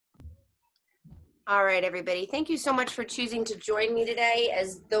All right, everybody. Thank you so much for choosing to join me today.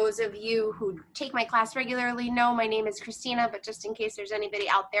 As those of you who take my class regularly know, my name is Christina, but just in case there's anybody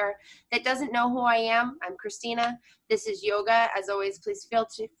out there that doesn't know who I am, I'm Christina. This is yoga. As always, please feel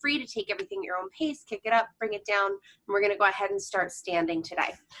free to take everything at your own pace, kick it up, bring it down, and we're going to go ahead and start standing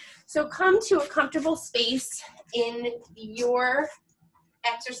today. So come to a comfortable space in your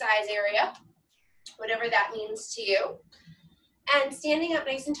exercise area, whatever that means to you. And standing up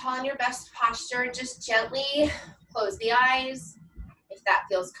nice and tall in your best posture, just gently close the eyes. If that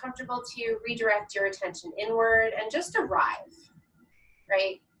feels comfortable to you, redirect your attention inward and just arrive,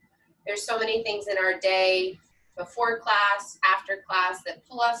 right? There's so many things in our day, before class, after class, that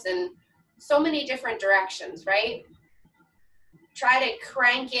pull us in so many different directions, right? Try to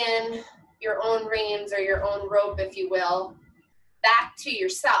crank in your own reins or your own rope, if you will, back to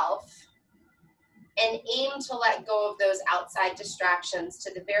yourself, and aim to let go of those outside distractions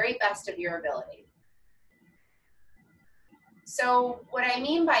to the very best of your ability. So what I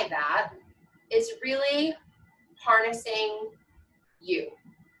mean by that is really harnessing you,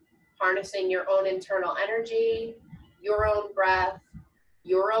 harnessing your own internal energy, your own breath,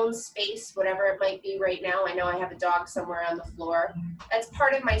 your own space, whatever it might be right now. I know I have a dog somewhere on the floor. That's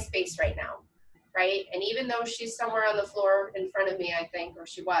part of my space right now, right? And even though she's somewhere on the floor in front of me, I think, or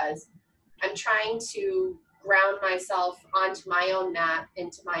she was, I'm trying to ground myself onto my own mat,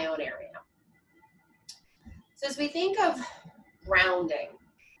 into my own area. So as we think of grounding,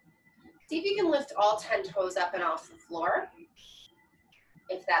 see if you can lift all 10 toes up and off the floor,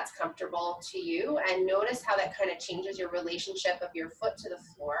 if that's comfortable to you, and notice how that kind of changes your relationship of your foot to the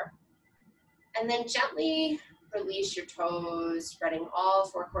floor. And then gently release your toes, spreading all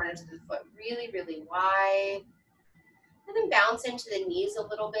four corners of the foot really, really wide. And then bounce into the knees a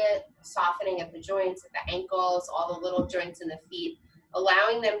little bit, softening at the joints, at the ankles, all the little joints in the feet,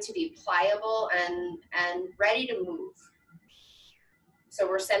 allowing them to be pliable and ready to move. So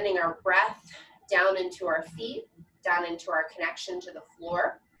we're sending our breath down into our feet, down into our connection to the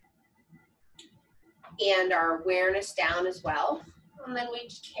floor, and our awareness down as well. And then we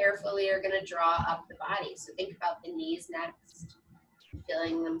carefully are going to draw up the body. So think about the knees next.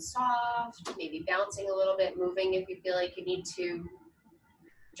 Feeling them soft, maybe bouncing a little bit, moving if you feel like you need to,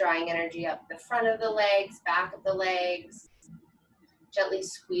 drawing energy up the front of the legs, back of the legs, gently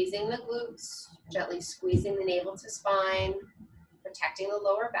squeezing the glutes, gently squeezing the navel to spine, protecting the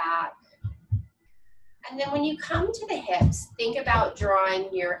lower back. And then when you come to the hips, think about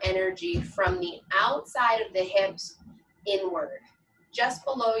drawing your energy from the outside of the hips inward, just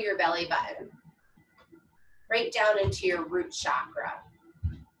below your belly button, right down into your root chakra.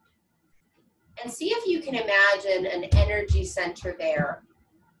 And see if you can imagine an energy center there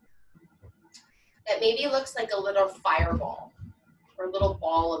that maybe looks like a little fireball or a little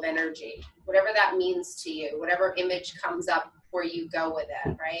ball of energy, whatever that means to you, whatever image comes up where you go with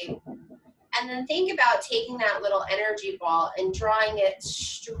it, right? And then think about taking that little energy ball and drawing it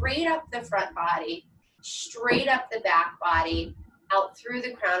straight up the front body, straight up the back body, out through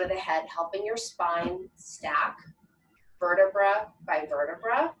the crown of the head, helping your spine stack vertebra by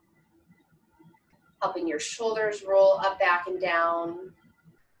vertebra, helping your shoulders roll up, back, and down,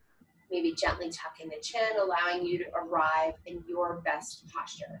 maybe gently tucking the chin, allowing you to arrive in your best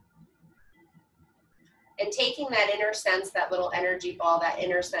posture. And taking that inner sense, that little energy ball, that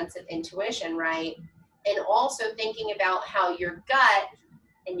inner sense of intuition, right? And also thinking about how your gut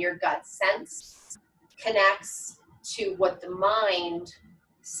and your gut sense connects to what the mind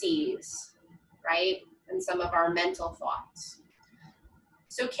sees, right? And some of our mental thoughts.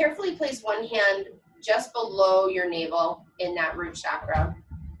 So carefully place one hand just below your navel in that root chakra.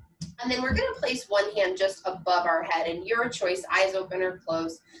 And then we're going to place one hand just above our head, and your choice, eyes open or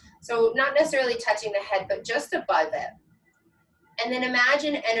closed. So not necessarily touching the head, but just above it. And then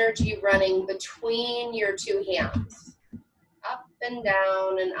imagine energy running between your two hands, up and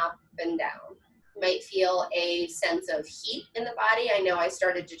down and up and down. You might feel a sense of heat in the body. I know I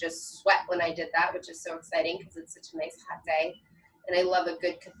started to just sweat when I did that, which is so exciting because it's such a nice hot day. And I love a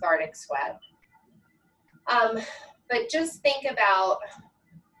good cathartic sweat. But just think about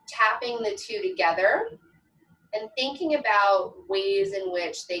tapping the two together and thinking about ways in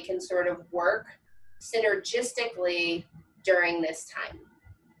which they can sort of work synergistically during this time.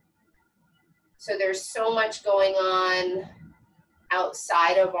 So there's so much going on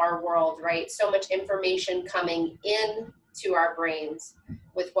outside of our world, right? So much information coming in to our brains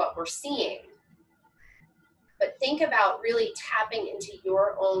with what we're seeing. But think about really tapping into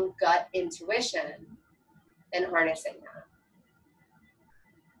your own gut intuition and harnessing that.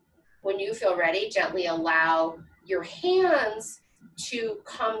 When you feel ready, gently allow your hands to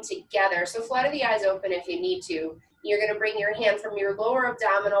come together. So flutter the eyes open if you need to. You're going to bring your hand from your lower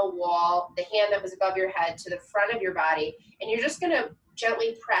abdominal wall, the hand that was above your head, to the front of your body, and you're just going to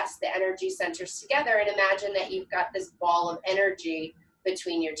gently press the energy centers together and imagine that you've got this ball of energy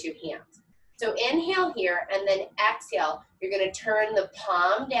between your two hands. So inhale here, and then exhale. You're going to turn the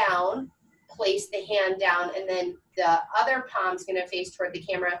palm down, place the hand down, and then the other palm's going to face toward the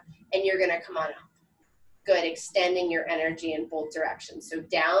camera, and you're going to come on up. Good, extending your energy in both directions. So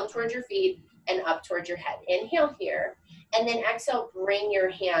down towards your feet and up towards your head. Inhale here, and then exhale, bring your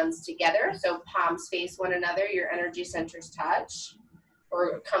hands together. So palms face one another, your energy centers touch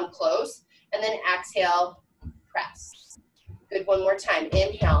or come close. And then exhale, press. Good, one more time.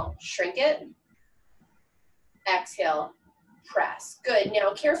 Inhale, shrink it. Exhale, press. Good,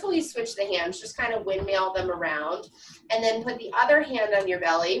 now carefully switch the hands, just kind of windmill them around. And then put the other hand on your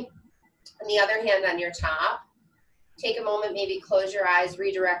belly and the other hand on your top. Take a moment, maybe close your eyes,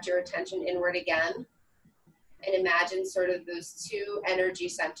 redirect your attention inward again, and imagine sort of those two energy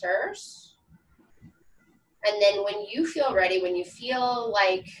centers. And then when you feel ready, when you feel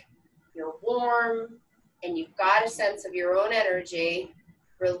like you're warm and you've got a sense of your own energy,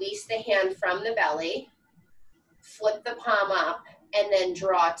 release the hand from the belly, flip the palm up, and then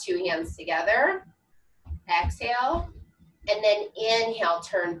draw two hands together. Exhale. And then inhale,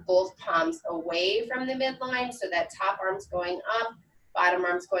 turn both palms away from the midline so that top arm's going up, bottom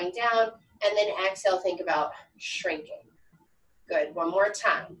arm's going down, and then exhale, think about shrinking. Good, one more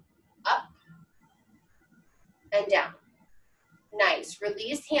time. Up and down. Nice,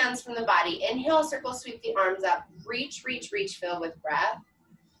 release hands from the body. Inhale, circle, sweep the arms up. Reach, reach, reach, fill with breath.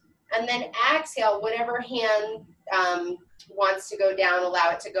 And then exhale, whatever hand wants to go down, allow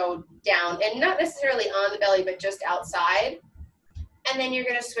it to go down, and not necessarily on the belly, but just outside. And then you're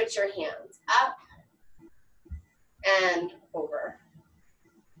gonna switch your hands up and over.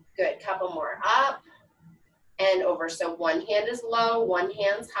 Good, couple more, up and over. So one hand is low, one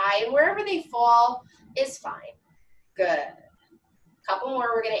hand's high, and wherever they fall is fine. Good. Couple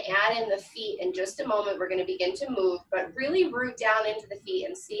more, we're gonna add in the feet in just a moment. We're gonna begin to move, but really root down into the feet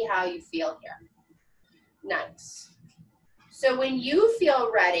and see how you feel here. Nice. So when you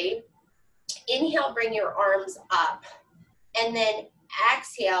feel ready, inhale, bring your arms up, and then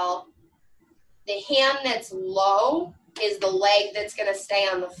exhale, the hand that's low is the leg that's gonna stay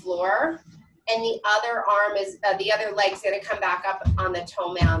on the floor, and the other arm is, the other leg's gonna come back up on the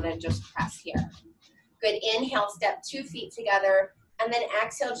toe mound and just press here. Good, inhale, step 2 feet together, and then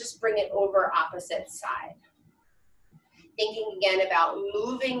exhale, just bring it over opposite side. Thinking again about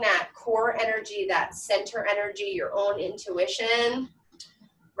moving that core energy, that center energy, your own intuition,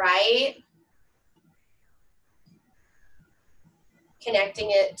 right?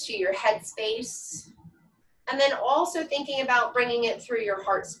 Connecting it to your head space. And then also thinking about bringing it through your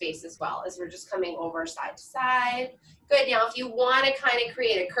heart space as well, as we're just coming over side to side. Good, now if you want to kind of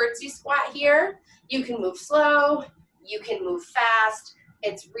create a curtsy squat here, you can move slow, you can move fast.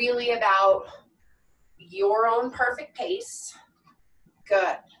 It's really about your own perfect pace.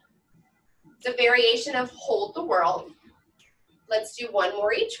 Good. It's a variation of hold the world. Let's do one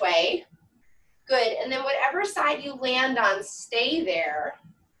more each way. Good, and then whatever side you land on, stay there.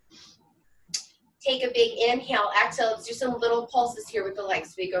 Take a big inhale, exhale. Let's do some little pulses here with the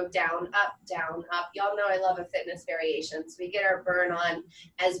legs. We go down, up, down, up. Y'all know I love a fitness variation, so we get our burn on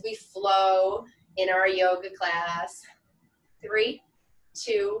as we flow in our yoga class. 3,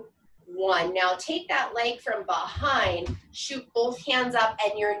 2, 1. Now take that leg from behind, shoot both hands up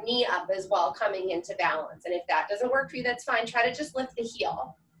and your knee up as well, coming into balance. And if that doesn't work for you, that's fine. Try to just lift the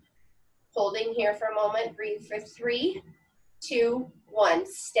heel. Holding here for a moment, breathe for 3, 2, 1.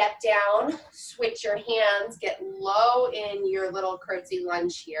 Step down, switch your hands, get low in your little curtsy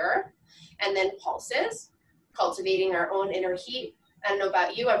lunge here, and then pulses, cultivating our own inner heat. I don't know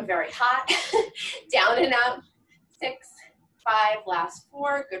about you, I'm very hot. Down and up, 6, 5, last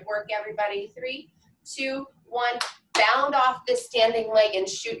 4. Good work, everybody. 3, 2, 1. Bound off this standing leg and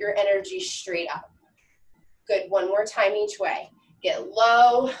shoot your energy straight up. Good, one more time each way. Get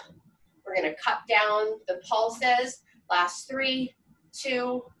low. We're gonna cut down the pulses. Last 3,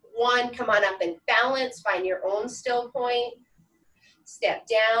 2, 1. Come on up and balance. Find your own still point. Step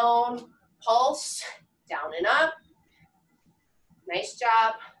down, pulse, down and up. Nice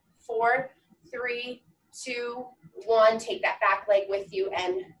job. 4, 3, 2, 1. Take that back leg with you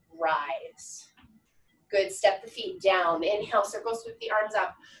and rise. Good. Step the feet down. Inhale, circle, sweep the arms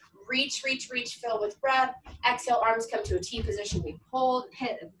up. Reach, reach, reach, fill with breath. Exhale, arms come to a T position. We hold,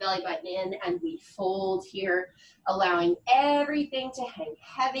 hit the belly button in, and we fold here, allowing everything to hang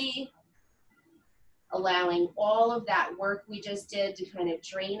heavy. allowing all of that work we just did to kind of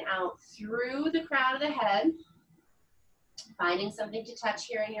drain out through the crown of the head. Finding something to touch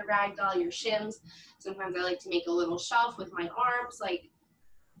here in your ragdoll, your shins. Sometimes I like to make a little shelf with my arms, like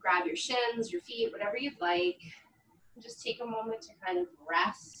grab your shins, your feet, whatever you'd like. Just take a moment to kind of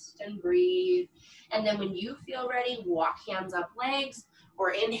rest and breathe. And then when you feel ready, walk hands up legs,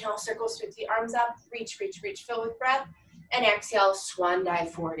 or inhale, circle, sweep the arms up, reach, reach, reach, fill with breath, and exhale, swan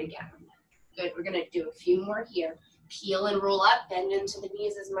dive forward again. Good, we're gonna do a few more here. Peel and roll up, bend into the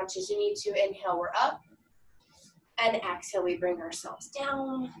knees as much as you need to. Inhale, we're up. And exhale, we bring ourselves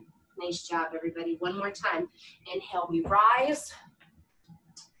down. Nice job, everybody. One more time. Inhale, we rise.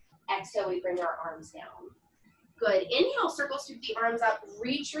 Exhale, we bring our arms down. Good. Inhale, circle, sweep the arms up.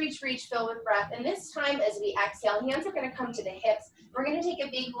 Reach, reach, reach, fill with breath. And this time, as we exhale, hands are going to come to the hips. We're going to take a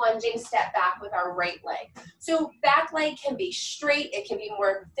big lunging step back with our right leg. So back leg can be straight. It can be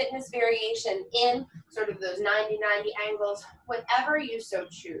more of a fitness variation in sort of those 90-90 angles, whatever you so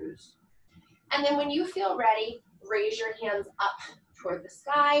choose. And then when you feel ready, raise your hands up toward the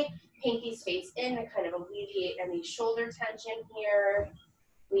sky, pinkies face in to kind of alleviate any shoulder tension here.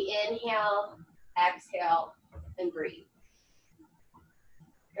 We inhale, exhale, and breathe.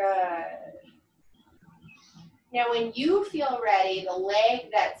 Good. Now when you feel ready, the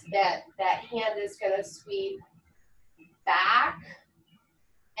leg that's bent, that hand is going to sweep back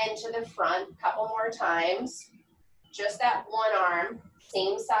and to the front a couple more times. Just that one arm,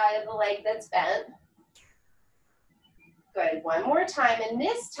 same side of the leg that's bent. Good, one more time, and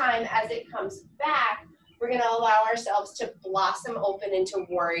this time as it comes back, we're gonna allow ourselves to blossom open into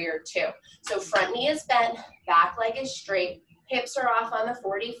warrior two. So front knee is bent, back leg is straight, hips are off on the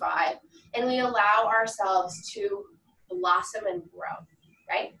 45, and we allow ourselves to blossom and grow,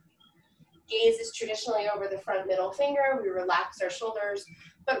 right? Gaze is traditionally over the front middle finger, we relax our shoulders,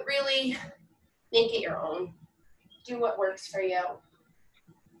 but really make it your own. Do what works for you.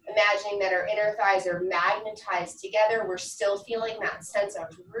 Imagining that our inner thighs are magnetized together. We're still feeling that sense of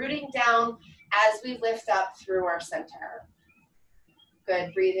rooting down as we lift up through our center.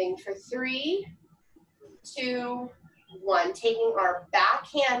 Good, breathing for 3, 2, 1. Taking our back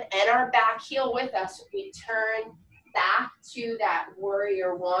hand and our back heel with us, we turn back to that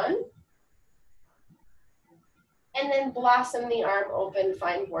warrior one. And then blossom the arm open,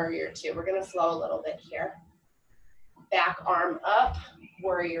 find warrior two. We're gonna flow a little bit here. Back arm up,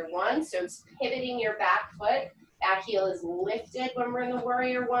 warrior one. So it's pivoting your back foot. Back heel is lifted when we're in the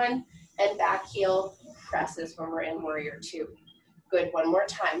warrior one, and back heel presses when we're in warrior two. Good, one more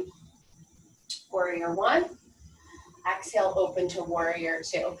time. Warrior one. Exhale, open to warrior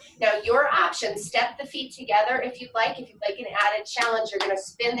two. Now your option, step the feet together if you'd like. If you'd like an added challenge, you're gonna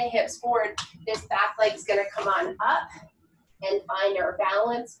spin the hips forward. This back leg's gonna come on up and find our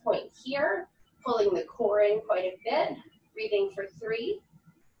balance point here. Pulling the core in quite a bit. Breathing for 3,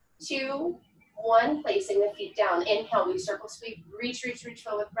 2, 1. Placing the feet down. Inhale, we circle sweep, reach, reach, reach,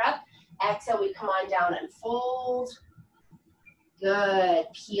 fill with breath. Exhale, we come on down and fold. Good.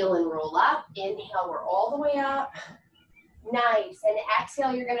 Peel and roll up. Inhale, we're all the way up. Nice. And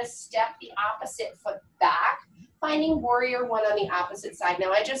exhale, you're gonna step the opposite foot back, finding warrior one on the opposite side.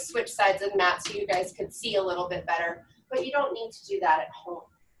 Now I just switched sides of the mat so you guys could see a little bit better, but you don't need to do that at home.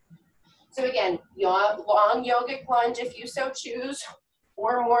 So again, long yogic lunge if you so choose,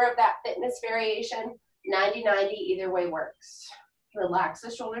 or more of that fitness variation. 90-90, either way works. Relax the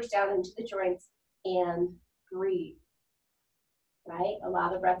shoulders down into the joints and breathe, right?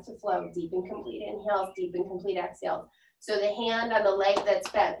 Allow the breath to flow. Deep and complete inhales, deep and complete exhales. So the hand on the leg that's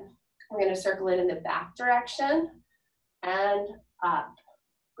bent, we're gonna circle it in the back direction and up.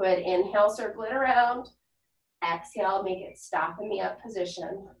 Good, inhale, circle it around. Exhale, make it stop in the up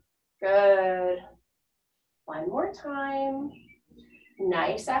position. Good. One more time.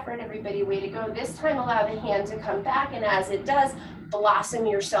 Nice effort, everybody. Way to go. This time, allow the hand to come back, and as it does, blossom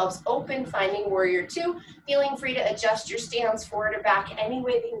yourselves open, finding warrior two. Feeling free to adjust your stance forward or back any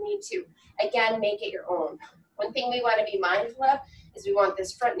way that you need to. Again, make it your own. One thing we want to be mindful of is we want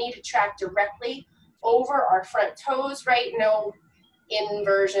this front knee to track directly over our front toes, right? No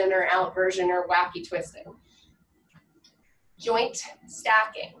inversion or outversion or wacky twisting. Joint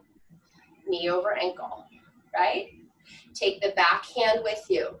stacking. Knee over ankle, right? Take the back hand with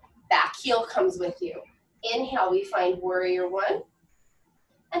you. Back heel comes with you. Inhale, we find warrior one.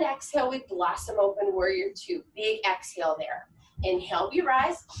 And exhale, we blossom open warrior two. Big exhale there. Inhale, we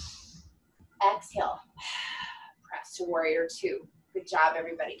rise. Exhale, press to warrior two. Good job,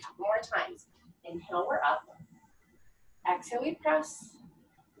 everybody. Couple more times. Inhale, we're up. Exhale, we press.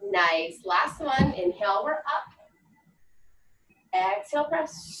 Nice. Last one. Inhale, we're up. Exhale,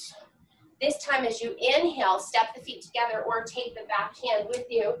 press. This time as you inhale, step the feet together or take the back hand with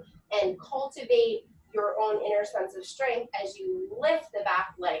you and cultivate your own inner sense of strength as you lift the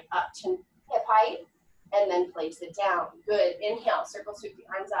back leg up to hip height and then place it down. Good. Inhale, circle, sweep the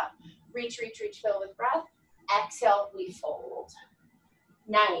arms up. Reach, reach, reach, fill with breath. Exhale, we fold.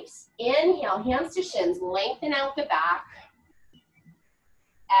 Nice. Inhale, hands to shins, lengthen out the back.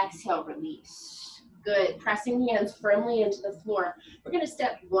 Exhale, release. Good. Pressing hands firmly into the floor. We're going to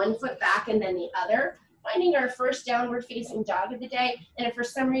step one foot back and then the other, finding our first downward facing dog of the day. And if for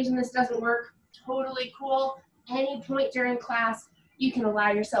some reason this doesn't work, totally cool. Any point during class, you can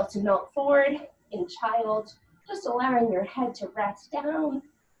allow yourself to melt forward in child, just allowing your head to rest down,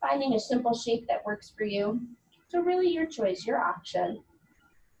 finding a simple shape that works for you. So really your choice, your option.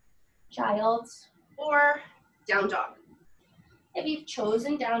 Child or down dog. If you've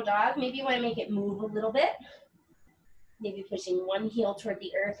chosen down dog, maybe you want to make it move a little bit. Maybe pushing one heel toward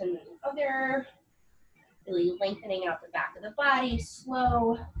the earth and then the other. Really lengthening out the back of the body,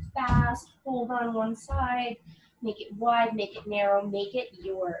 slow, fast, hold on one side. Make it wide, make it narrow, make it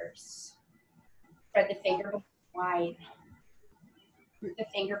yours. Spread the finger wide. Root the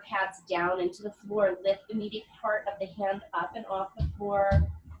finger pads down into the floor. Lift the meaty part of the hand up and off the floor.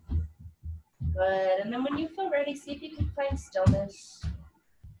 Good. And then when you feel ready, see if you can find stillness.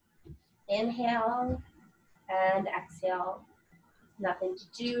 Inhale and exhale. Nothing to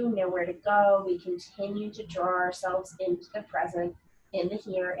do, nowhere to go. We continue to draw ourselves into the present, in the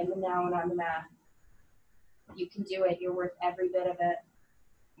here, in the now, and on the mat. You can do it. You're worth every bit of it.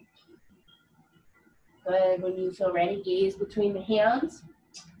 Good. When you feel ready, gaze between the hands.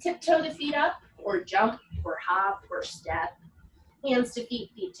 Tiptoe the feet up, or jump, or hop, or step. Hands to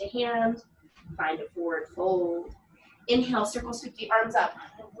feet, feet to hand. Find a forward fold. Inhale, circle, sweep the arms up.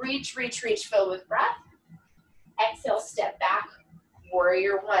 Reach, reach, reach, fill with breath. Exhale, step back,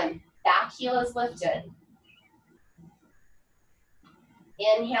 warrior one. Back heel is lifted.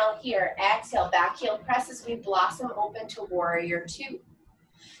 Inhale here, exhale, back heel presses. We blossom open to warrior two.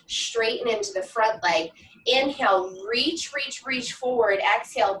 Straighten into the front leg. Inhale, reach, reach, reach forward.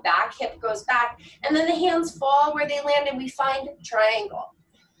 Exhale, back hip goes back. And then the hands fall where they land and we find triangle.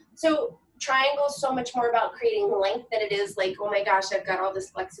 So triangle is so much more about creating length than it is like, oh my gosh, I've got all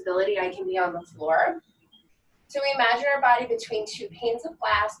this flexibility, I can be on the floor. So we imagine our body between two panes of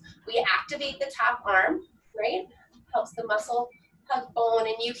glass. We activate the top arm, right? Helps the muscle hug bone,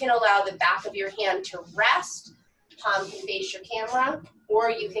 and you can allow the back of your hand to rest. Palm can face your camera, or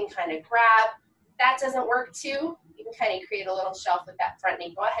you can kind of grab. If that doesn't work too, you can kind of create a little shelf with that front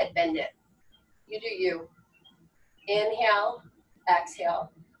knee. Go ahead, bend it. You do you. Inhale,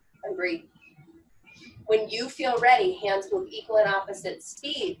 exhale, and breathe. When you feel ready, hands move equal and opposite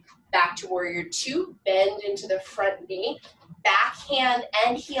speed. Back to warrior two, bend into the front knee. Back hand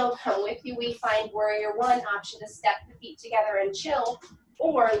and heel come with you. We find warrior one, option to step the feet together and chill,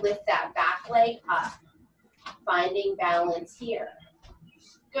 or lift that back leg up. Finding balance here.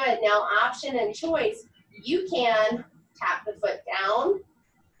 Good, now option and choice. You can tap the foot down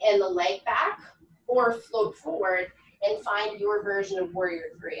and the leg back, or float forward and find your version of warrior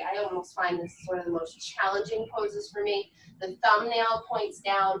three. I almost find this one of the most challenging poses for me. The thumbnail points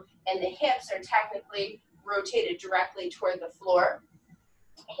down and the hips are technically rotated directly toward the floor.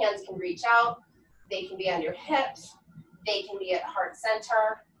 Hands can reach out. They can be on your hips. They can be at heart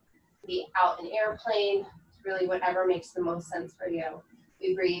center, be out in airplane. It's really whatever makes the most sense for you.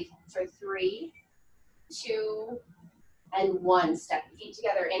 We breathe for 3, 2, and 1. Step the feet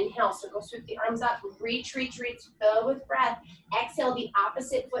together. Inhale, circle, sweep the arms up. Reach, reach, reach, fill with breath. Exhale, the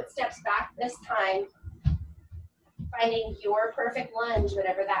opposite footsteps back this time. Finding your perfect lunge,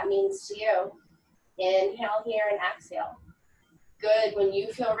 whatever that means to you. Inhale here and exhale. Good. When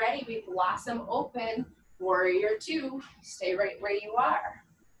you feel ready, we blossom open. Warrior two. Stay right where you are.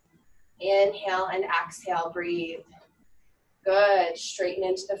 Inhale and exhale. Breathe. Good. Straighten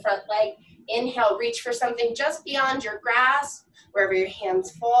into the front leg. Inhale, reach for something just beyond your grasp. Wherever your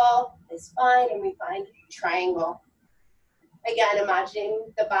hands fall is fine, and we find triangle. Again,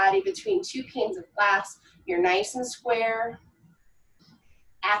 imagining the body between two panes of glass. You're nice and square.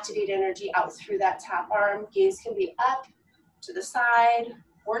 Activate energy out through that top arm. Gaze can be up, to the side,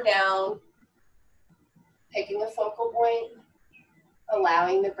 or down. Picking a focal point,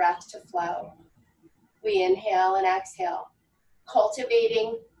 allowing the breath to flow. We inhale and exhale.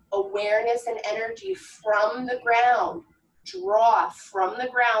 Cultivating awareness and energy from the ground. Draw from the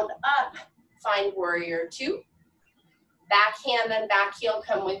ground up. Find warrior two. Back hand and back heel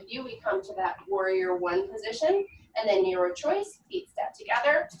come with you. We come to that warrior one position. And then your choice, feet step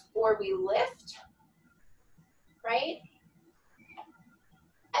together, or we lift, right?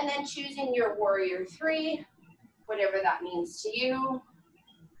 And then choosing your warrior 3, whatever that means to you.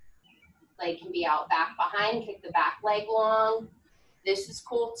 Leg can be out back behind, kick the back leg long. This is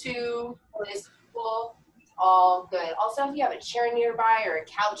cool too. This is cool. It's all good. Also, if you have a chair nearby or a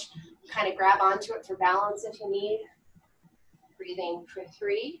couch, kind of grab onto it for balance if you need. Breathing for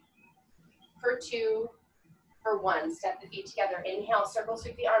 3, for 2, for 1. Step the feet together. Inhale, circle,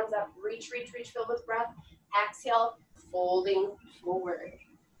 sweep the arms up. Reach, reach, reach, fill with breath. Exhale, folding forward.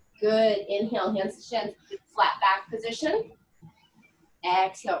 Good. Inhale, hands to shins. Flat back position.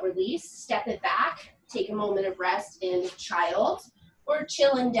 Exhale, release. Step it back. Take a moment of rest in child or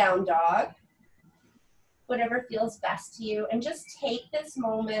chilling down dog. Whatever feels best to you. And just take this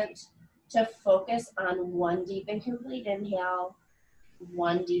moment to focus on 1 deep and complete inhale,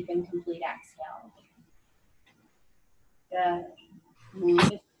 1 deep and complete exhale. Good.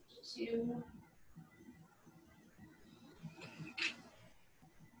 Move it to.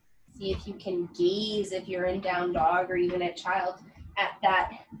 See if you can gaze if you're in down dog or even at child at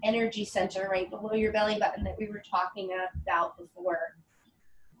that energy center right below your belly button that we were talking about before.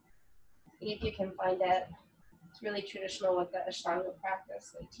 See if you can find it. It's really traditional with the Ashtanga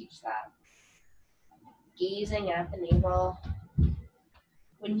practice. They teach that. Gazing at the navel.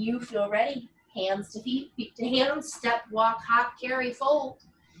 When you feel ready, hands to feet, feet to hands, step, walk, hop, carry, fold.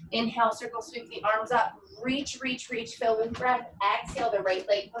 Inhale, circle, sweep the arms up. Reach, reach, reach, fill with breath. Exhale, the right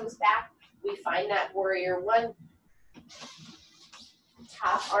leg comes back. We find that warrior 1.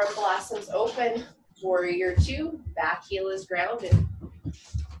 Top arm blossoms open. Warrior 2, back heel is grounded.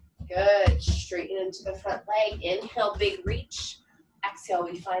 Good. Straighten into the front leg. Inhale, big reach. Exhale,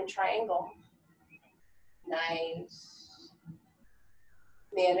 we find triangle. Nice.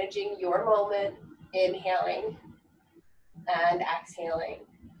 Managing your moment. Inhaling and exhaling.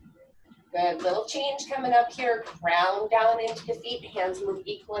 Good. Little change coming up here. Ground down into the feet. Hands move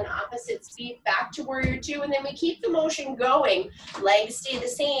equal and opposite speed. Back to warrior 2. And then we keep the motion going. Legs stay the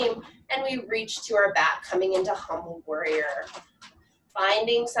same. And we reach to our back, coming into humble warrior.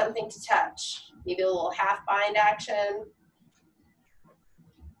 Finding something to touch. Maybe a little half bind action.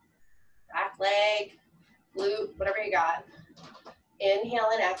 Back leg, glute, whatever you got. Inhale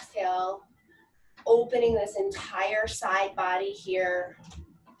and exhale. Opening this entire side body here.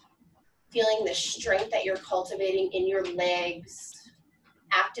 Feeling the strength that you're cultivating in your legs.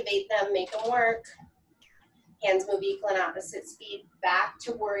 Activate them, make them work. Hands move equal and opposite speed. Back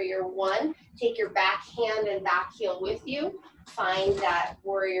to warrior 1. Take your back hand and back heel with you. Find that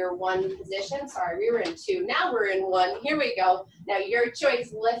warrior 1 position. Sorry, we were in 2. Now we're in 1. Here we go. Now your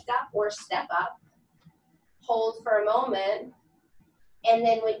choice, lift up or step up. Hold for a moment. And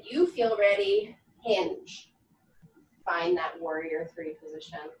then when you feel ready, hinge. Find that warrior 3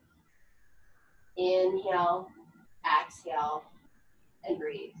 position. Inhale, exhale, and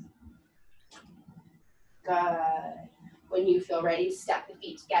breathe. Good. When you feel ready, step the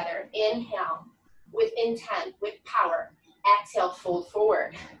feet together. Inhale with intent, with power. Exhale, fold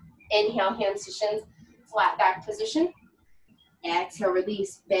forward. Inhale, hands to shins, flat back position. Exhale,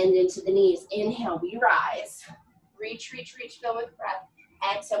 release, bend into the knees. Inhale, we rise. Reach, reach, reach, fill with breath.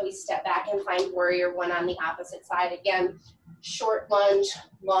 Exhale, we step back and find warrior 1 on the opposite side. Again, short lunge,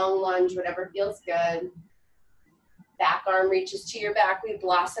 long lunge, whatever feels good. Back arm reaches to your back. We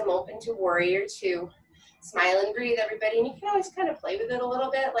blossom open to warrior 2. Smile and breathe, everybody. And you can always kind of play with it a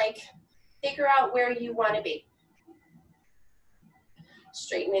little bit, like figure out where you want to be.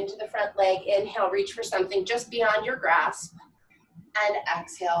 Straighten into the front leg. Inhale, reach for something just beyond your grasp. And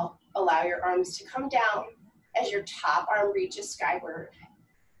exhale, allow your arms to come down as your top arm reaches skyward.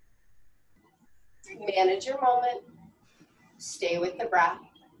 Manage your moment. Stay with the breath.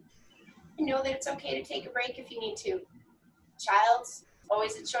 And know that it's okay to take a break if you need to. Child's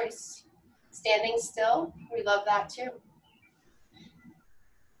always a choice. Standing still, we love that too.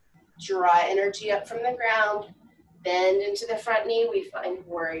 Draw energy up from the ground. Bend into the front knee. We find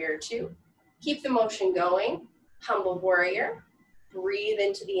warrior 2. Keep the motion going. Humble warrior. Breathe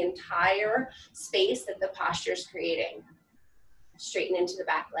into the entire space that the posture is creating. Straighten into the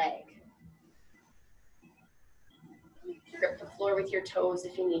back leg. Grip the floor with your toes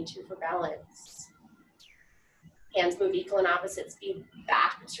if you need to for balance. Hands move equal and opposite speed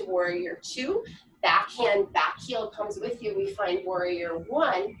back to warrior 2. Back hand, back heel comes with you. We find warrior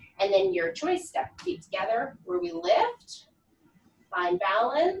 1, and then your choice, step feet together where we lift, find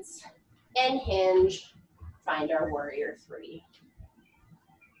balance, and hinge, find our warrior 3.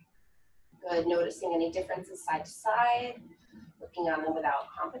 Good, noticing any differences side to side, looking on them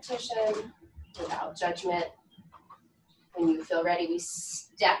without competition, without judgment. When you feel ready, we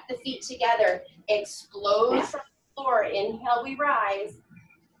step the feet together, explode from the floor. Inhale, we rise.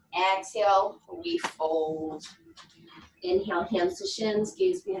 Exhale, we fold. Inhale, hands to shins,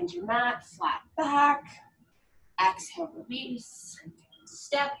 gaze behind your mat, flat back. Exhale, release.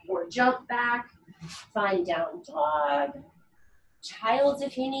 Step or jump back. Find down dog. Child's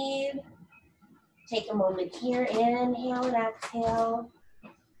if you need. Take a moment here, inhale and exhale.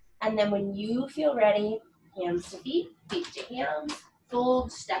 And then when you feel ready, hands to feet, feet to hands,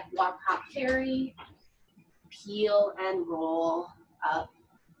 fold, step, walk, hop, carry, peel and roll up.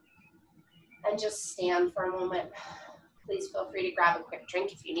 And just stand for a moment. Please feel free to grab a quick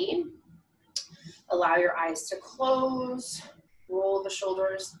drink if you need. Allow your eyes to close. Roll the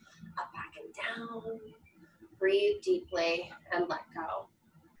shoulders up, back, and down. Breathe deeply and let go.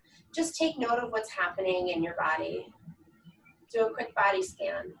 Just take note of what's happening in your body. Do a quick body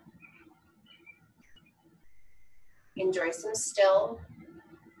scan. Enjoy some still,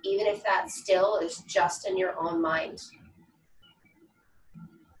 even if that still is just in your own mind.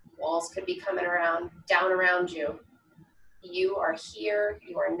 Walls could be coming down around you. You are here,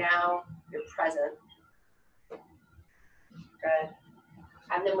 you are now, you're present. Good.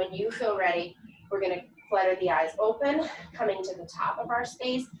 And then when you feel ready, we're gonna flutter the eyes open, coming to the top of our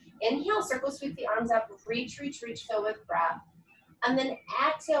space. Inhale, circle, sweep the arms up, reach, reach, reach, fill with breath. And then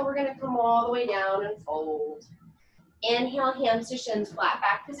exhale, we're gonna come all the way down and fold. Inhale, hands to shins, flat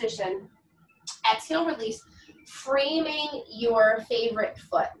back position. Exhale, release, framing your favorite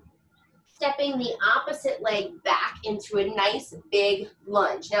foot. Stepping the opposite leg back into a nice big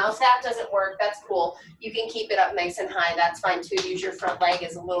lunge. Now, if that doesn't work, that's cool. You can keep it up nice and high. That's fine too. Use your front leg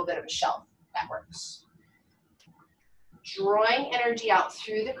as a little bit of a shelf. That works. Drawing energy out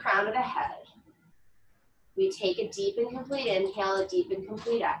through the crown of the head. We take a deep and complete inhale, a deep and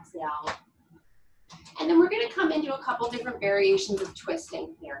complete exhale. And then we're going to come into a couple different variations of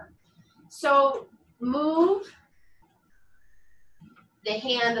twisting here. So move the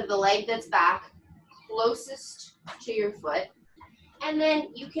hand of the leg that's back closest to your foot. And then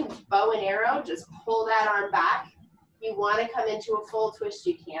you can bow and arrow, just pull that arm back. If you want to come into a full twist,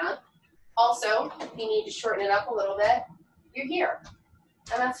 you can. Also, if you need to shorten it up a little bit, you're here.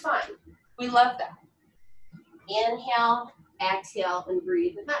 And that's fine. We love that. Inhale, exhale, and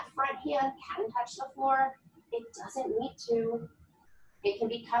breathe. And that front hand can touch the floor. It doesn't need to. It can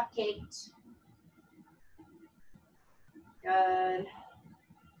be cupcaked. Good.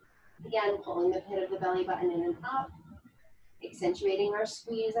 Again, pulling the pit of the belly button in and up, accentuating our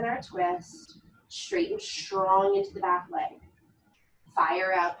squeeze and our twist, straight and strong into the back leg.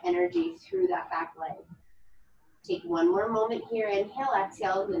 Fire out energy through that back leg. Take one more moment here, inhale,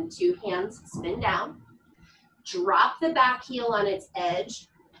 exhale, and then two hands spin down. Drop the back heel on its edge,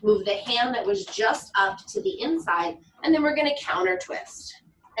 move the hand that was just up to the inside, and then we're gonna counter twist.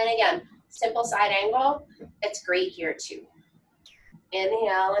 And again, simple side angle, it's great here too.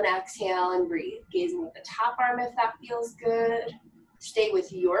 Inhale and exhale and breathe. Gazing at the top arm if that feels good. Stay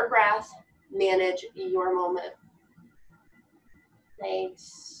with your breath. Manage your moment.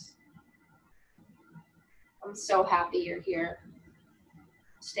 Thanks. I'm so happy you're here.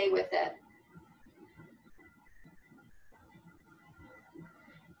 Stay with it.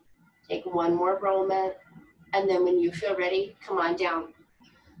 Take one more moment. And then when you feel ready, come on down.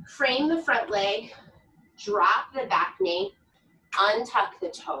 Frame the front leg. Drop the back knee. Untuck the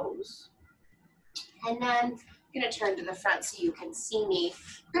toes. And then I'm going to turn to the front so you can see me.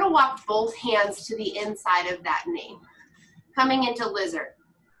 I'm going to walk both hands to the inside of that knee. Coming into lizard.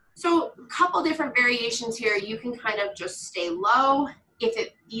 So a couple different variations here. You can kind of just stay low. If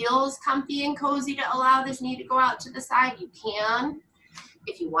it feels comfy and cozy to allow this knee to go out to the side, you can.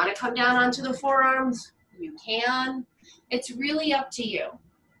 If you want to come down onto the forearms, you can. It's really up to you.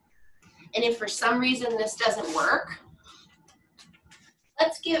 And if for some reason this doesn't work,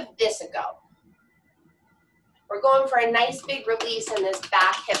 let's give this a go. We're going for a nice big release in this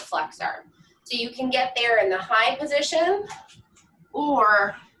back hip flexor. So you can get there in the high position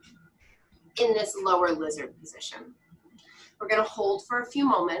or in this lower lizard position. We're gonna hold for a few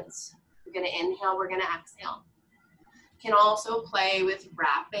moments. We're gonna inhale, we're gonna exhale. Can also play with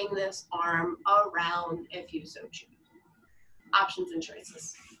wrapping this arm around if you so choose. Options and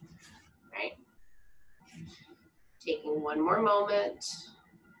choices, right? Taking one more moment.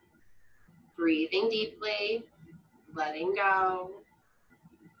 Breathing deeply, letting go.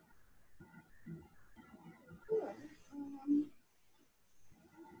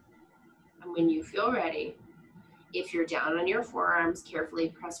 And when you feel ready, if you're down on your forearms, carefully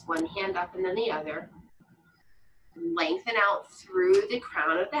press one hand up and then the other. Lengthen out through the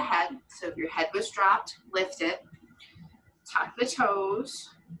crown of the head. So if your head was dropped, lift it. Tuck the toes,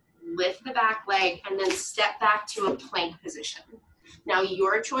 lift the back leg, and then step back to a plank position. Now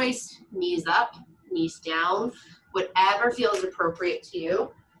your choice, knees up, knees down, whatever feels appropriate to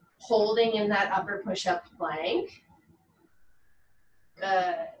you. Holding in that upper push-up plank.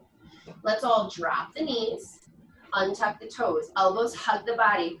 Good. Let's all drop the knees, untuck the toes, elbows hug the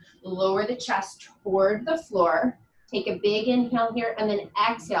body, lower the chest toward the floor. Take a big inhale here and then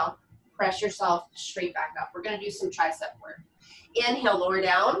exhale. Press yourself straight back up. We're gonna do some tricep work. Inhale, lower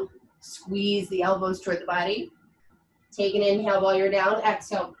down, squeeze the elbows toward the body. Take an inhale while you're down,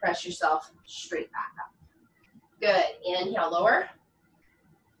 exhale, press yourself straight back up. Good, inhale, lower.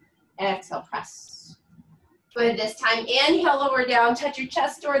 Exhale, press. Good, this time, inhale, lower down, touch your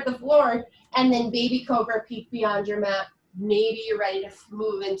chest toward the floor, and then baby cobra, peek beyond your mat. Maybe you're ready to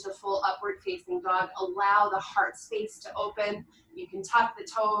move into full upward facing dog. Allow the heart space to open. You can tuck the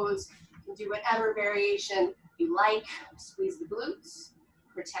toes, you can do whatever variation you like. Squeeze the glutes,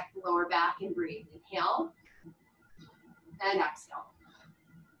 protect the lower back and breathe. Inhale, and exhale.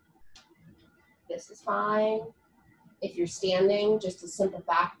 This is fine. If you're standing, just a simple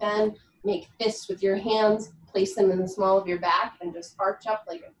back bend. Make fists with your hands, place them in the small of your back, and just arch up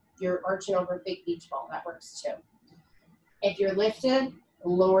like you're arching over a big beach ball. That works too. If you're lifted,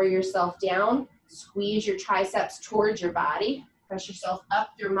 lower yourself down, squeeze your triceps towards your body, press yourself up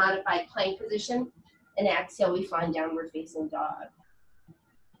through modified plank position, and exhale, we find downward facing dog.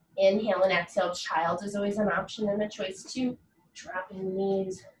 Inhale and exhale, child is always an option and a choice too. Dropping the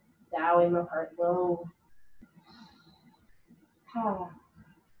knees, bowing the heart low.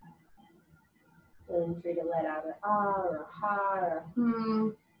 Feeling free to let out an ah or a ha or a hmm.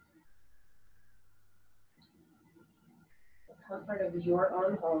 The comfort of your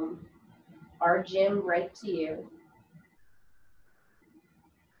own home. Our gym right to you.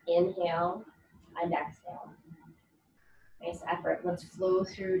 Inhale and exhale. Nice effort. Let's flow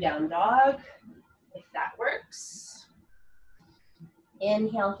through down dog, if that works.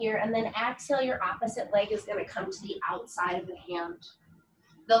 Inhale here, and then exhale, your opposite leg is gonna come to the outside of the hand.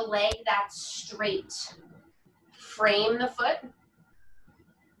 The leg that's straight. Frame the foot.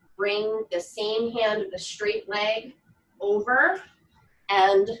 Bring the same hand of the straight leg over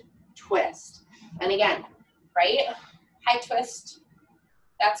and twist. And again, right? High twist.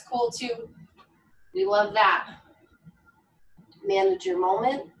 That's cool too. We love that. Manage your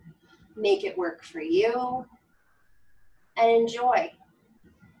moment. Make it work for you. And enjoy.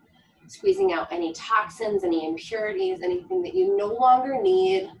 Squeezing out any toxins, any impurities, anything that you no longer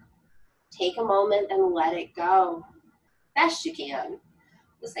need. Take a moment and let it go. Best you can.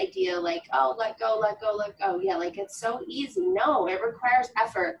 This idea like, oh, let go, let go, let go. Yeah, like it's so easy. No, it requires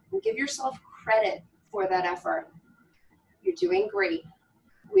effort. And give yourself credit for that effort. You're doing great.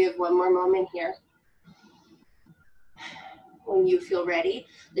 We have one more moment here. When you feel ready,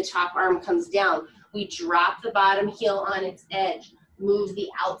 the top arm comes down. We drop the bottom heel on its edge. Move the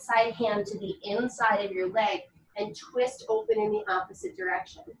outside hand to the inside of your leg and twist open in the opposite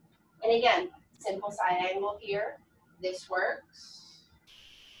direction. And again, simple side angle here. This works.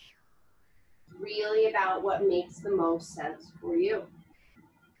 Really about what makes the most sense for you.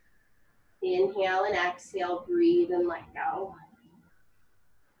 Inhale and exhale, breathe and let go.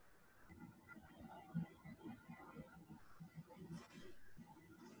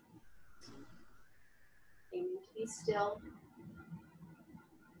 Aiming to be still.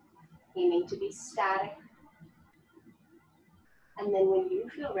 Aiming to be static. And then when you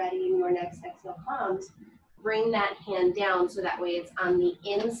feel ready and your next exhale comes, bring that hand down so that way it's on the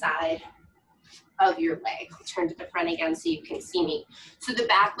inside of your leg. I'll turn to the front again so you can see me. So the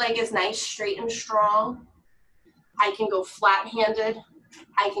back leg is nice, straight and strong. I can go flat-handed.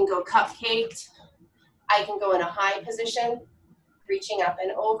 I can go cupcaked. I can go in a high position, reaching up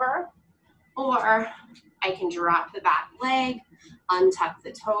and over. Or I can drop the back leg, untuck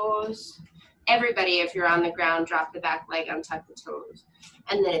the toes. Everybody, if you're on the ground, drop the back leg, untuck the toes.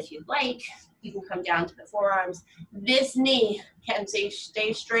 And then if you'd like, you can come down to the forearms. This knee can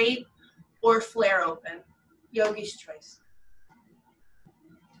stay straight or flare open. Yogi's choice.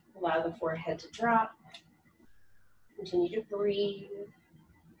 Allow the forehead to drop. Continue to breathe.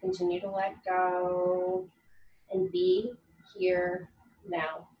 Continue to let go. And be here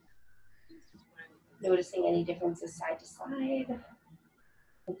now. Noticing any differences side to side.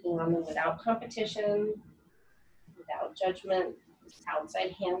 Looking on them without competition, without judgment. This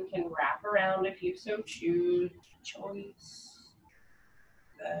outside hand can wrap around if you so choose. Choice.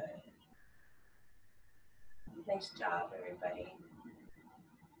 Good. Nice job, everybody.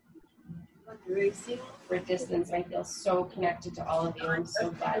 For distance, I feel so connected to all of you. I'm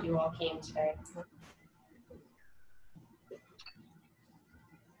so glad you all came today.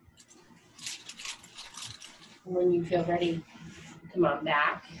 When you feel ready, Come on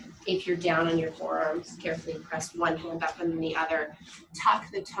back. If you're down on your forearms, carefully press one hand up and then the other. Tuck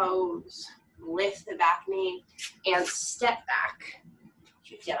the toes, lift the back knee, and step back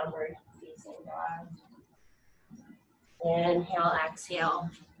to downward facing dog. Inhale, exhale,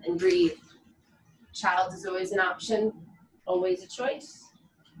 and breathe. Child is always an option, always a choice.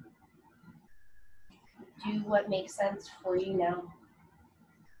 Do what makes sense for you now.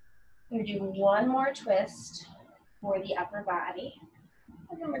 We're going to do one more twist for the upper body.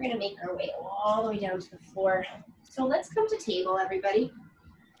 And then we're going to make our way all the way down to the floor. So let's come to table, everybody.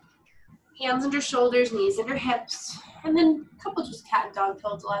 Hands under shoulders, knees under hips. And then a couple just cat and dog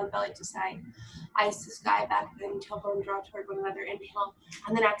pose, allow the belly to side. Eyes to sky, back bend, tailbone draw toward one another. Inhale.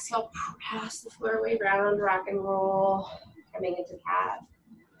 And then exhale, press the floor way round, rock and roll. Coming into cat.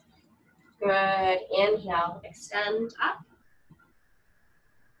 Good. Inhale, extend up.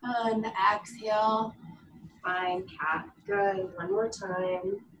 And exhale, find cat. Good. One more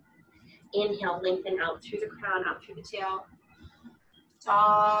time. Inhale, lengthen out through the crown, out through the tail.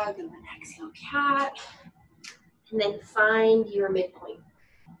 Dog, and then exhale, cat. And then find your midpoint.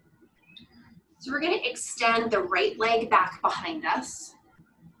 So we're going to extend the right leg back behind us.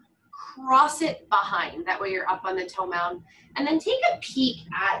 Cross it behind. That way you're up on the toe mound. And then take a peek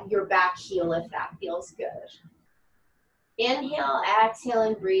at your back heel if that feels good. Inhale, exhale,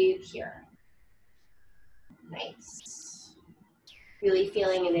 and breathe here. Nice. Really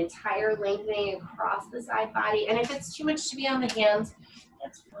feeling an entire lengthening across the side body. And if it's too much to be on the hands,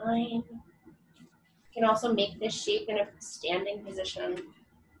 that's fine. You can also make this shape in a standing position.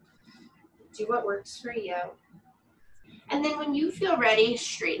 Do what works for you. And then when you feel ready,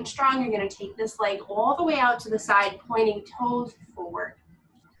 straight and strong, you're going to take this leg all the way out to the side, pointing toes forward.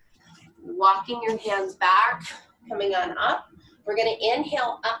 Walking your hands back, coming on up. We're going to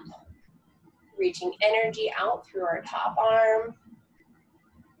inhale up, reaching energy out through our top arm.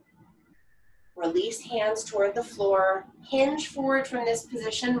 Release hands toward the floor. Hinge forward from this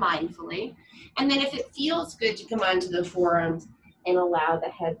position mindfully. And then if it feels good to come onto the forearms and allow the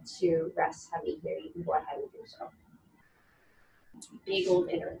head to rest heavy here, you can go ahead and do so. Big old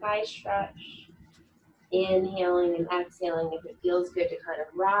inner thigh stretch. Inhaling and exhaling. If it feels good to kind of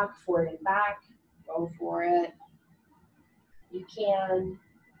rock forward and back, go for it. You can.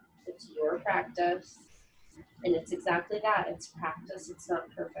 It's your practice. And it's exactly that. It's practice. It's not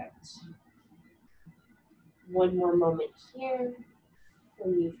perfect. One more moment here.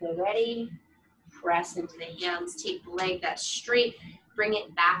 When you feel ready, press into the hands. Take the leg that's straight. Bring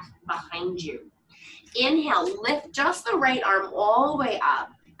it back behind you. Inhale, lift just the right arm all the way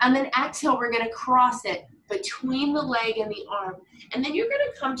up. And then exhale, we're going to cross it between the leg and the arm. And then you're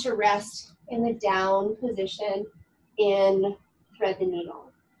going to come to rest in the down position in thread the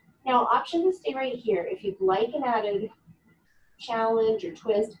needle. Now, option to stay right here. If you'd like an added challenge or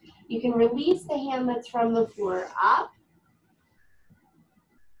twist, you can release the hand that's from the floor up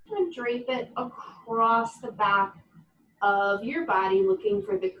and drape it across the back of your body, looking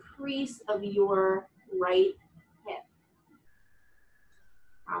for the crease of your right hip.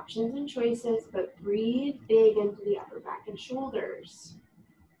 Options and choices, but breathe big into the upper back and shoulders.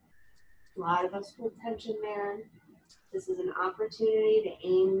 A lot of us hold tension there. This is an opportunity to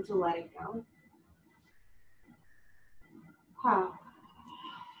aim to let it go.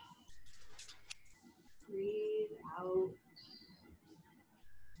 Breathe out.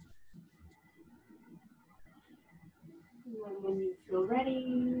 And when you feel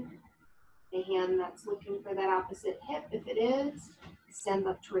ready, the hand that's looking for that opposite hip, if it is, extends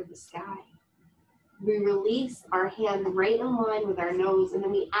up toward the sky. We release our hand right in line with our nose, and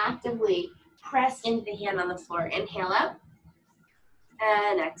then we actively press into the hand on the floor. Inhale up,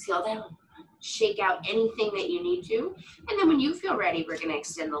 and exhale down. Shake out anything that you need to. And then when you feel ready, we're going to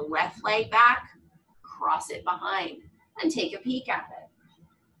extend the left leg back, cross it behind, and take a peek at it.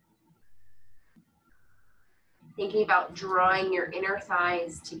 Thinking about drawing your inner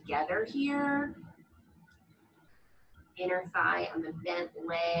thighs together here. Inner thigh on the bent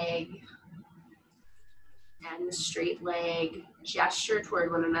leg and the straight leg. Gesture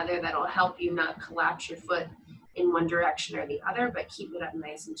toward one another. That'll help you not collapse your foot in one direction or the other, but keep it up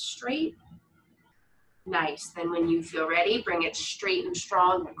nice and straight. Nice. Then when you feel ready, bring it straight and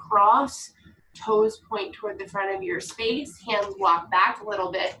strong across. Toes point toward the front of your space. Hands walk back a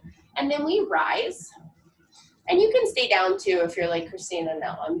little bit. And then we rise. And you can stay down too if you're like, Christina,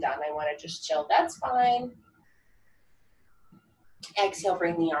 no, I'm done. I want to just chill. That's fine. Exhale,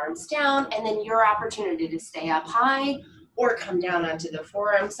 bring the arms down. And then your opportunity to stay up high or come down onto the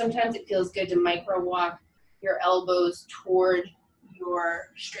forearm. Sometimes it feels good to micro walk your elbows toward your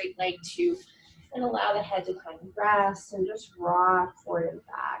straight leg to And allow the head to kind of rest and just rock forward and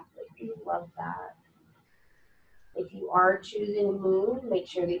back. Like you love that. If you are choosing to move, make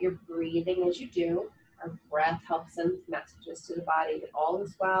sure that you're breathing as you do. Our breath helps send messages to the body that all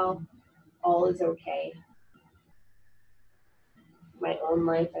is well, all is okay. In my own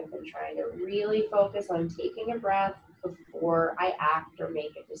life, I've been trying to really focus on taking a breath before I act or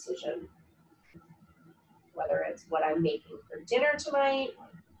make a decision. Whether it's what I'm making for dinner tonight,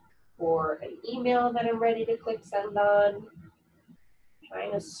 or an email that I'm ready to click send on,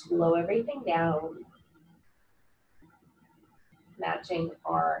 trying to slow everything down, matching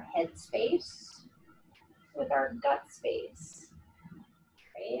our head space with our gut space,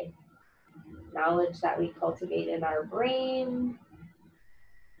 right? Knowledge that we cultivate in our brain,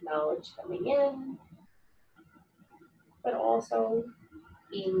 knowledge coming in, but also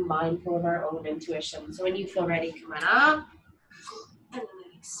being mindful of our own intuition. So when you feel ready, come on up, and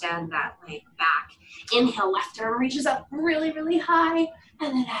then extend that leg back. Inhale, left arm reaches up really, really high, and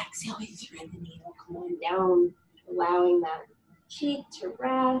then exhale, we thread the needle, come on down, allowing that cheek to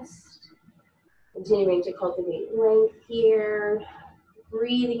rest, continuing to cultivate length here,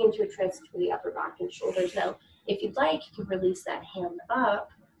 breathing into a twist for the upper back and shoulders. Now, if you'd like, you can release that hand up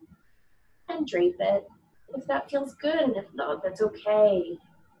and drape it if that feels good, and if not, that's okay.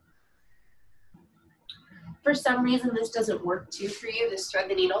 For some reason this doesn't work too for you, this thread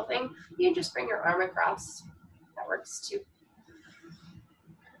the needle thing, you can just bring your arm across. That works too.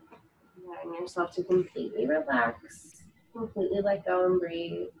 Allowing yourself to completely relax, completely let go and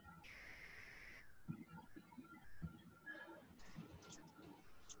breathe.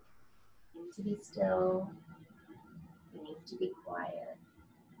 You need to be still. You need to be quiet.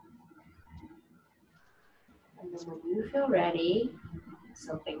 And then when you feel ready,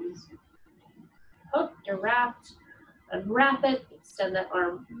 something's hooked or wrapped, unwrap it, extend that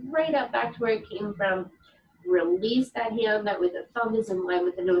arm right up back to where it came from. Release that hand, that way the thumb is in line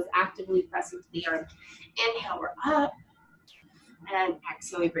with the nose, actively pressing to the arm. Inhale, we're up. And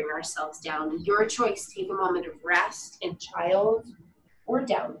exhale, we bring ourselves down. Your choice, take a moment of rest in child or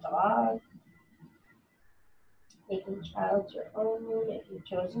down dog. Making child your own if you've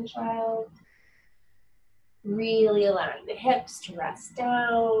chosen child. Really allowing the hips to rest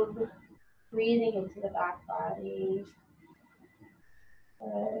down. Breathing into the back body.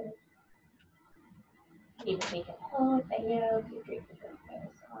 Good. You can make a pillow with the hand. You drape the hand by the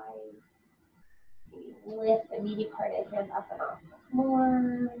side. You lift the meaty part of the hand up and off the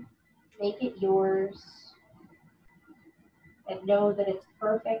floor. Make it yours. And know that it's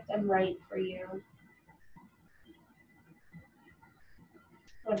perfect and right for you.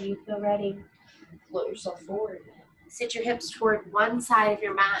 When you feel ready, float yourself forward. Sit your hips toward one side of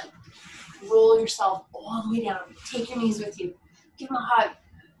your mat. Roll yourself all the way down. Take your knees with you. Give them a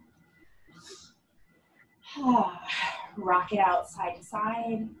hug. Rock it out side to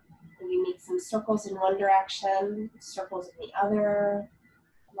side. Maybe make some circles in one direction, circles in the other.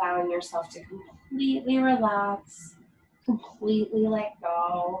 Allowing yourself to completely relax, completely let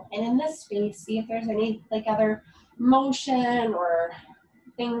go. And in this space, see if there's any other motion or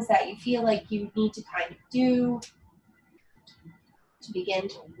things that you feel like you need to kind of do to begin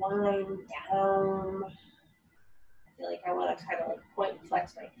to wind down. I feel like I want to kind of point and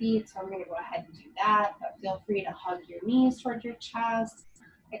flex my feet, so I'm going to go ahead and do that, but feel free to hug your knees towards your chest,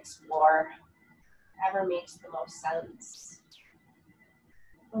 explore whatever makes the most sense.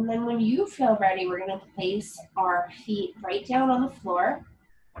 And then when you feel ready, we're going to place our feet right down on the floor,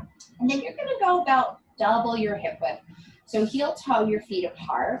 and then you're going to go about double your hip width. So heel toe your feet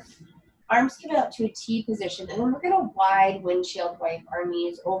apart, arms come out to a T position, and then we're going to wide windshield wipe our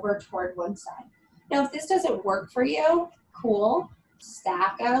knees over toward one side. Now, if this doesn't work for you, cool,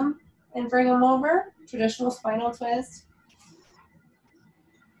 stack them and bring them over, traditional spinal twist.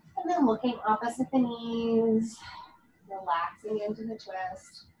 And then looking opposite the knees, relaxing into the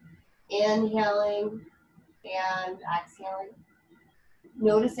twist, inhaling and exhaling,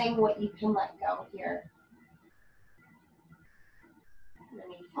 noticing what you can let go here.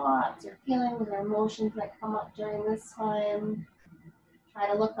 Any thoughts or feelings or emotions that come up during this time, try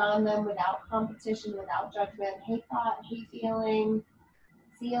to look on them without competition, without judgment. Hey thought, hey feeling,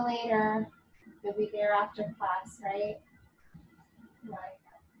 see you later. You'll be there after class, right? Right.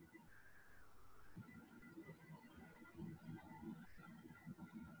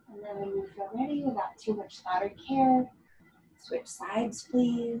 And then when you feel ready, without too much thought or care, switch sides,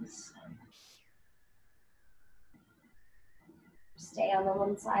 please. Stay on the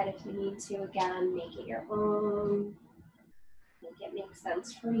one side if you need to. Again, make it your own. Make it make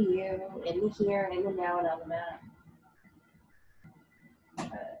sense for you in the here, in the now, and on the mat. Good.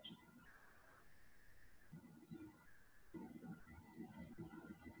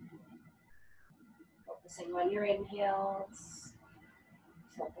 Focusing on your inhales,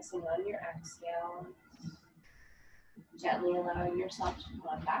 focusing on your exhales. Gently allowing yourself to come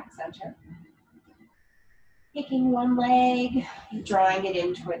on back center. Taking one leg, drawing it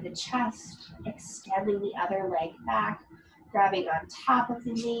in toward the chest, extending the other leg back, grabbing on top of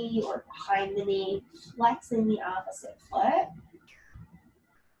the knee or behind the knee, flexing the opposite foot.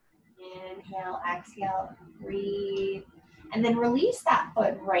 Inhale, exhale, breathe. And then release that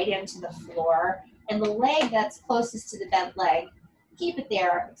foot right into the floor. And the leg that's closest to the bent leg, keep it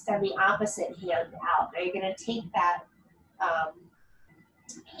there, extend the opposite hand out. Now you're gonna take that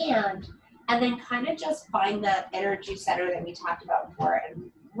hand and then kind of just find that energy center that we talked about before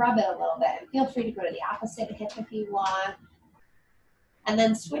and rub it a little bit. And feel free to go to the opposite hip if you want. And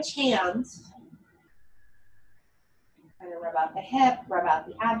then switch hands. Kind of rub out the hip, rub out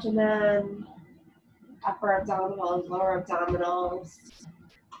the abdomen, upper abdominals, lower abdominals.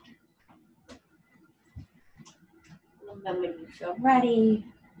 And then when you feel ready,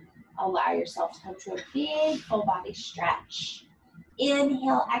 allow yourself to come to a big full body stretch.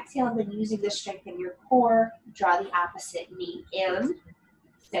 Inhale, exhale, and then using the strength in your core, draw the opposite knee in,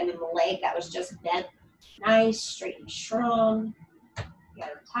 extending the leg that was just bent, nice, straight and strong.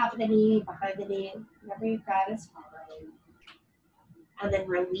 Get on top of the knee, behind the knee, whatever you've got is fine. And then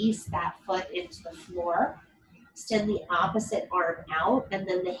release that foot into the floor. Extend the opposite arm out, and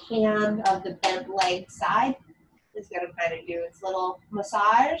then the hand of the bent leg side is going to kind of do its little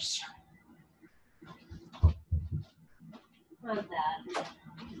massage. And then,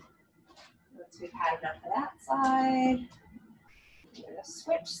 once we've had enough of that side, we're going to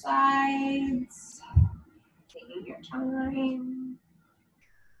switch sides, taking your time.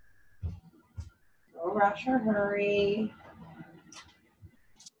 No rush or hurry.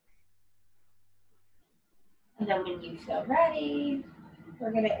 And then when you feel ready,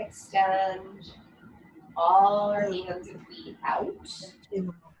 we're going to extend all our hands and feet out.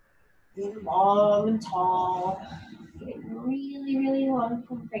 Long and tall. Getting really, really long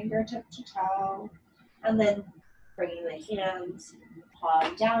from fingertip to toe. And then bringing the hands,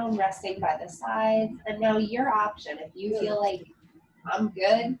 palm down, resting by the sides. And now your option, if you feel like I'm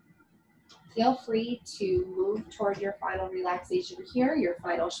good, feel free to move toward your final relaxation here, your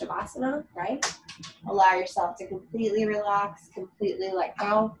final Shavasana, right? Allow yourself to completely relax, completely let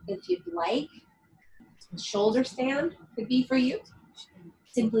go. If you'd like, shoulder stand could be for you.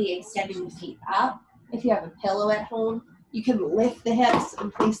 Simply extending the feet up. If you have a pillow at home, you can lift the hips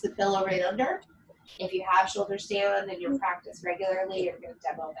and place the pillow right under. If you have shoulder stand and you practice regularly, you're going to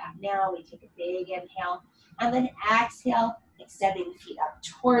demo that now. We take a big inhale and then exhale, extending the feet up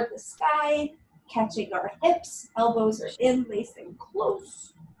toward the sky, catching our hips, elbows are in, nice and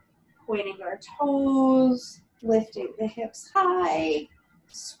close, pointing our toes, lifting the hips high,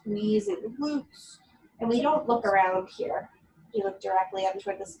 squeezing the glutes, and we don't look around here. We look directly up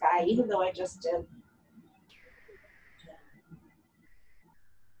toward the sky, even though I just did.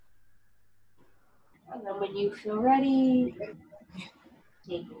 And then when you feel ready,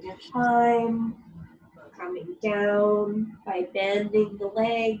 taking your time, coming down by bending the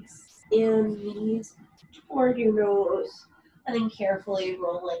legs and knees toward your nose, and then carefully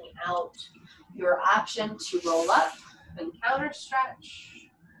rolling out. Your option to roll up and counter stretch,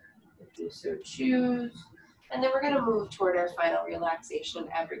 if you so choose. And then we're going to move toward our final relaxation,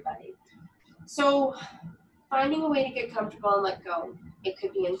 everybody. So finding a way to get comfortable and let go. It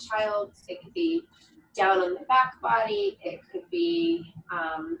could be in child's, it could be down on the back body, it could be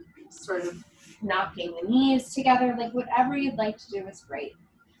sort of knocking the knees together, like whatever you'd like to do is great.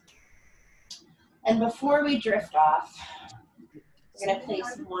 And before we drift off, we're going to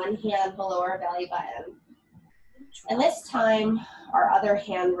place one hand below our belly button. And this time, our other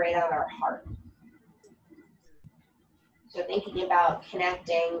hand right on our heart. So thinking about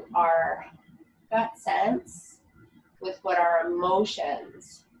connecting our gut sense with what our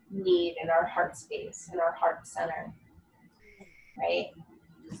emotions need in our heart space, in our heart center, right?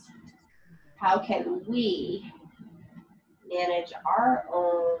 How can we manage our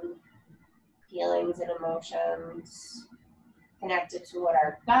own feelings and emotions connected to what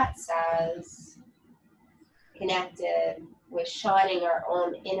our gut says, connected with shining our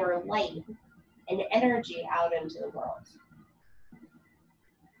own inner light and energy out into the world?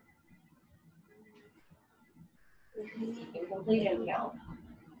 Deep and complete inhale.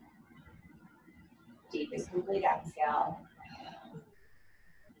 Deep and complete exhale.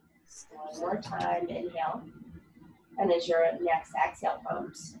 One more time, inhale. And as your next exhale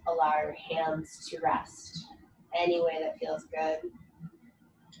comes, allow your hands to rest any way that feels good.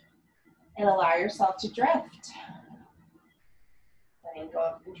 And allow yourself to drift. Letting go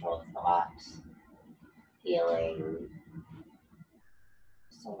of controlled thoughts. healing.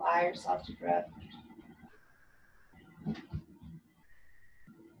 Just allow yourself to drift.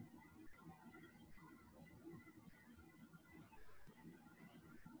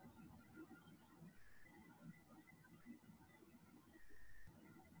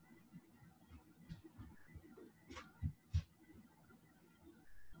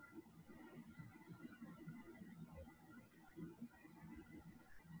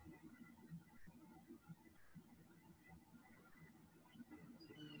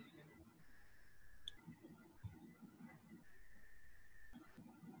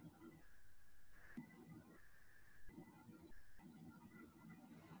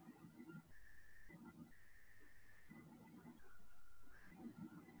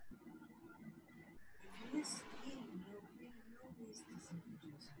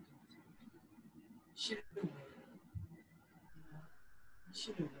 Should have waited.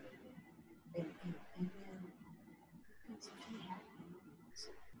 Should have waited. And then, because if he had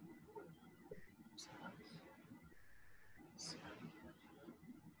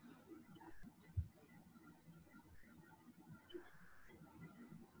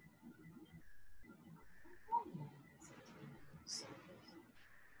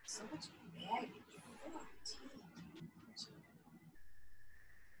so much baggage.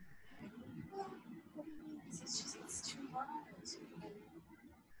 It's just, it's too much.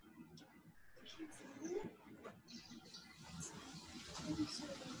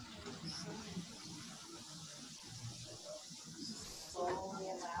 Slowly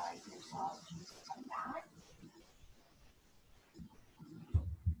allowing yourself to come back.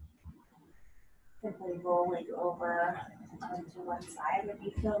 Simply rolling over onto one side if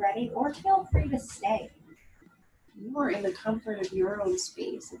you feel ready, or feel free to stay. You are in the comfort of your own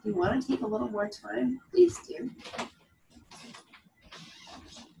space. If you want to take a little more time, please do.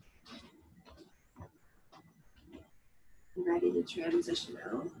 Ready to transition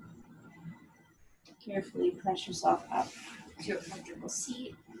out. Carefully press yourself up to a comfortable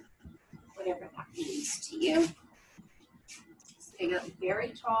seat, whatever that means to you. Sitting up very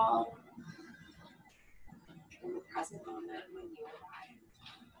tall in the present moment when you arrive.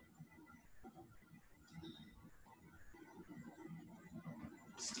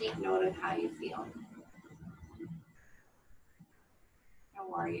 Just take note of how you feel.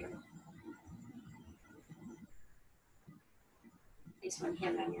 How are you? Place one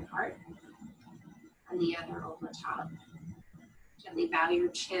hand on your heart and the other over top. Gently bow your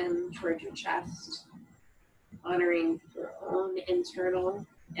chin towards your chest, honoring your own internal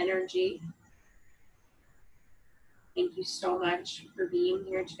energy. Thank you so much for being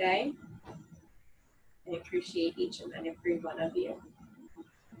here today. I appreciate each and every one of you.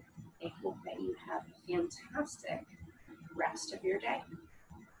 I hope that you have a fantastic rest of your day.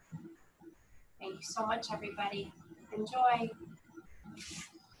 Thank you so much, everybody. Enjoy.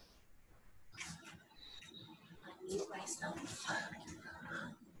 Unmute myself.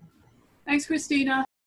 Thanks, Christina.